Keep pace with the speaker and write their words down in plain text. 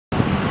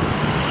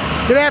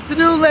Good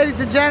afternoon, ladies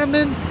and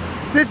gentlemen.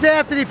 This is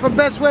Anthony from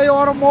Bestway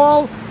Auto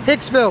Mall,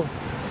 Hicksville,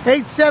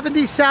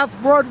 870 South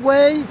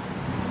Broadway,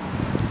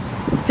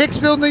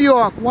 Hicksville, New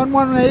York,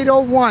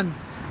 11801,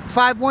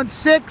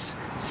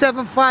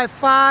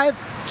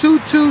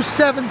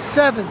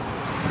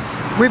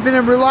 516-755-2277. We've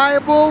been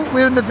reliable.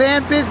 We're in the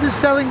van business,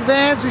 selling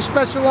vans. We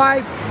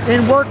specialize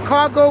in work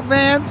cargo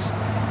vans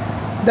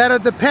that are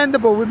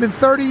dependable. We've been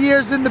 30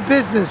 years in the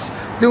business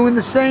doing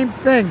the same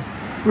thing.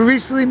 We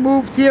recently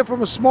moved here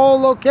from a small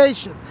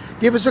location.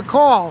 Give us a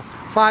call,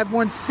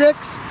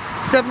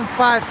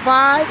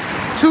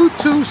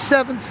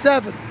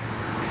 516-755-2277.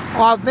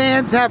 Our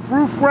vans have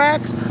roof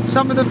racks.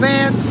 Some of the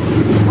vans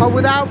are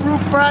without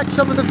roof racks.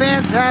 Some of the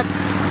vans have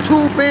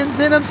tool bins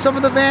in them. Some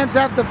of the vans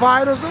have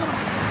dividers on them.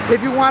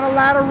 If you want a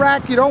ladder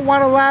rack, you don't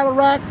want a ladder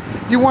rack,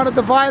 you want a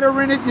divider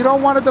in it, you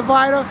don't want a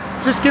divider,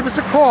 just give us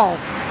a call,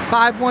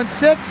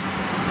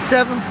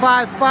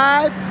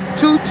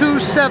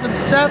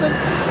 516-755-2277,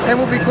 and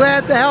we'll be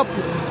glad to help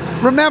you.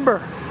 Remember,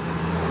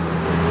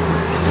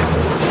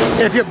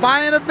 if you're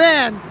buying a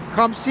van,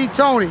 come see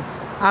Tony.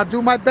 I'll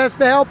do my best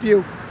to help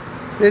you.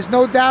 There's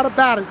no doubt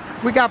about it.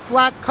 We got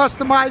black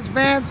customized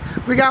vans,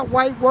 we got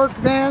white work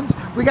vans,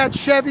 we got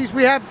Chevys,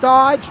 we have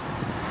Dodge,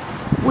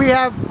 we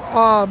have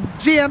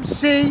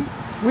GMC,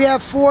 we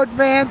have Ford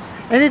vans.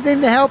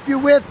 Anything to help you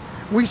with,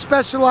 we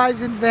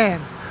specialize in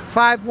vans.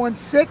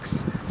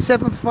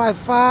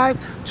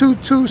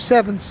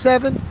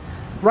 516-755-2277,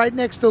 right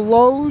next to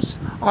Lowe's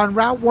on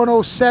Route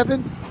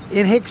 107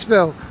 in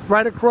Hicksville,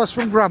 right across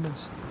from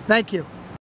Grumman's. Thank you.